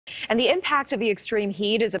And the impact of the extreme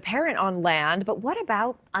heat is apparent on land, but what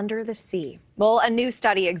about under the sea? Well, a new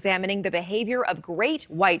study examining the behavior of great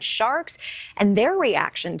white sharks and their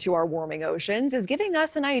reaction to our warming oceans is giving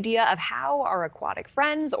us an idea of how our aquatic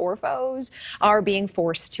friends or foes are being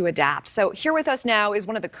forced to adapt. So here with us now is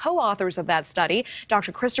one of the co-authors of that study,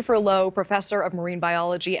 Dr. Christopher Lowe, professor of marine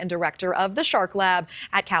biology and director of the Shark Lab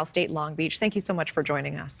at Cal State Long Beach. Thank you so much for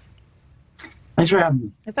joining us. Thanks for having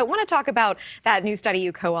me. So I want to talk about that new study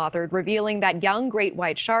you co-authored, revealing that young great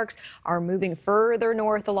white sharks are moving further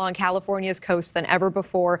north along California's coast than ever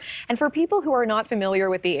before. And for people who are not familiar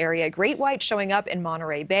with the area, great white showing up in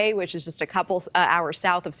Monterey Bay, which is just a couple hours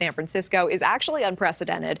south of San Francisco, is actually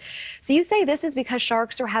unprecedented. So you say this is because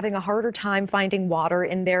sharks are having a harder time finding water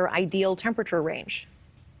in their ideal temperature range.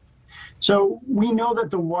 So we know that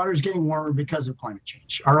the water is getting warmer because of climate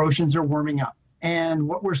change. Our oceans are warming up. And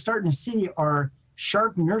what we're starting to see are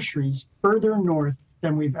shark nurseries further north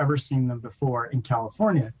than we've ever seen them before in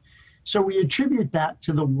California. So we attribute that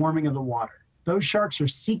to the warming of the water. Those sharks are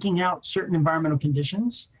seeking out certain environmental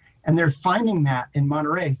conditions, and they're finding that in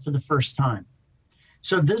Monterey for the first time.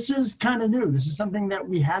 So this is kind of new. This is something that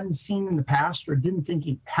we hadn't seen in the past or didn't think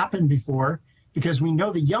it happened before, because we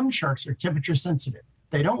know the young sharks are temperature sensitive.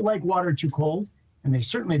 They don't like water too cold, and they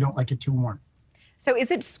certainly don't like it too warm. So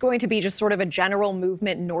is it going to be just sort of a general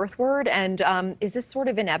movement northward? And is this sort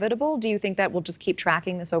of inevitable? Do you think that we'll just keep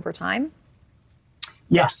tracking this over time?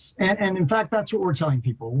 Yes. And in fact, that's what we're telling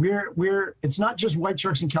people. It's not just white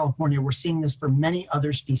sharks in California. We're seeing this for many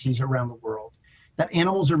other species around the world, that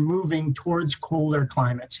animals are moving towards colder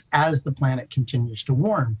climates as the planet continues to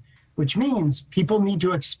warm, which means people need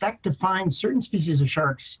to expect to find certain species of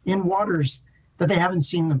sharks in waters that they haven't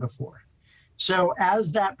seen them before. So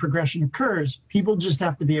as that progression occurs, people just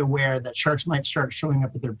have to be aware that sharks might start showing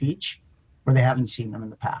up at their beach where they haven't seen them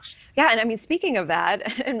in the past. Yeah, and I mean, speaking of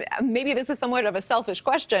that, and maybe this is somewhat of a selfish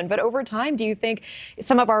question, but over time, do you think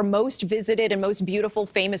some of our most visited and most beautiful,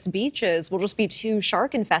 famous beaches will just be too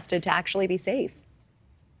shark infested to actually be safe?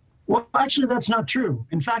 Well, actually, that's not true.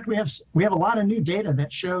 In fact, we have a lot of new data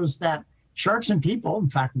that shows that sharks and people, in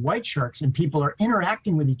fact, white sharks and people, are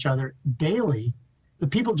interacting with each other daily. The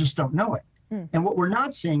people just don't know it. And what we're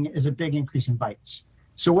not seeing is a big increase in bites.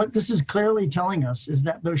 So what this is clearly telling us is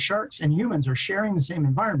that those sharks and humans are sharing the same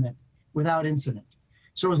environment without incident.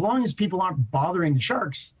 So as long as people aren't bothering the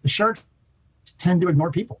sharks tend to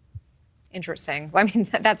ignore people. Interesting. Well, I mean,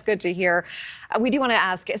 that's good to hear. We do want to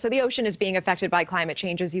ask, so the ocean is being affected by climate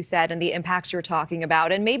change, as you said, and the impacts you're talking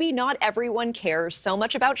about. And maybe not everyone cares so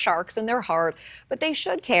much about sharks in their heart, but they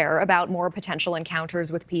should care about more potential encounters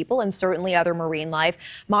with people and certainly other marine life.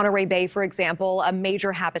 Monterey Bay, for example, a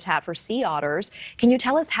major habitat for sea otters. Can you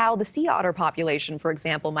tell us how the sea otter population, for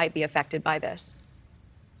example, might be affected by this?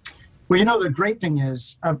 Well, you know, the great thing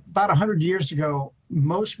is about 100 years ago,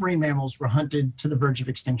 most marine mammals were hunted to the verge of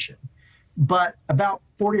extinction. But about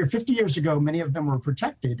 40 or 50 years ago, many of them were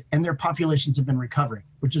protected and their populations have been recovering,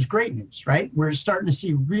 which is great news, right? We're starting to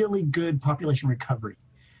see really good population recovery.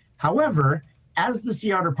 However, as the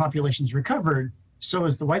sea otter populations recovered, so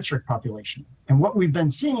is the white shark population. And what we've been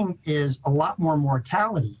seeing is a lot more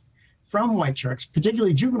mortality from white sharks,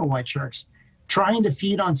 particularly juvenile white sharks, trying to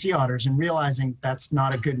feed on sea otters and realizing that's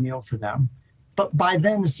not a good meal for them. But by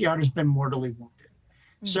then, the sea otter's been mortally wounded.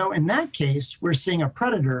 So in that case, we're seeing a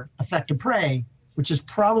predator affect a prey, which is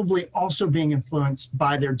probably also being influenced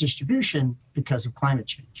by their distribution because of climate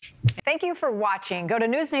change. Thank you for watching. Go to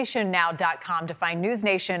newsnationnow.com to find News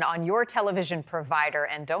Nation on your television provider.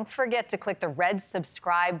 And don't forget to click the red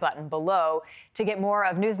subscribe button below to get more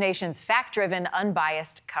of News Nation's fact-driven,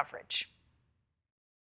 unbiased coverage.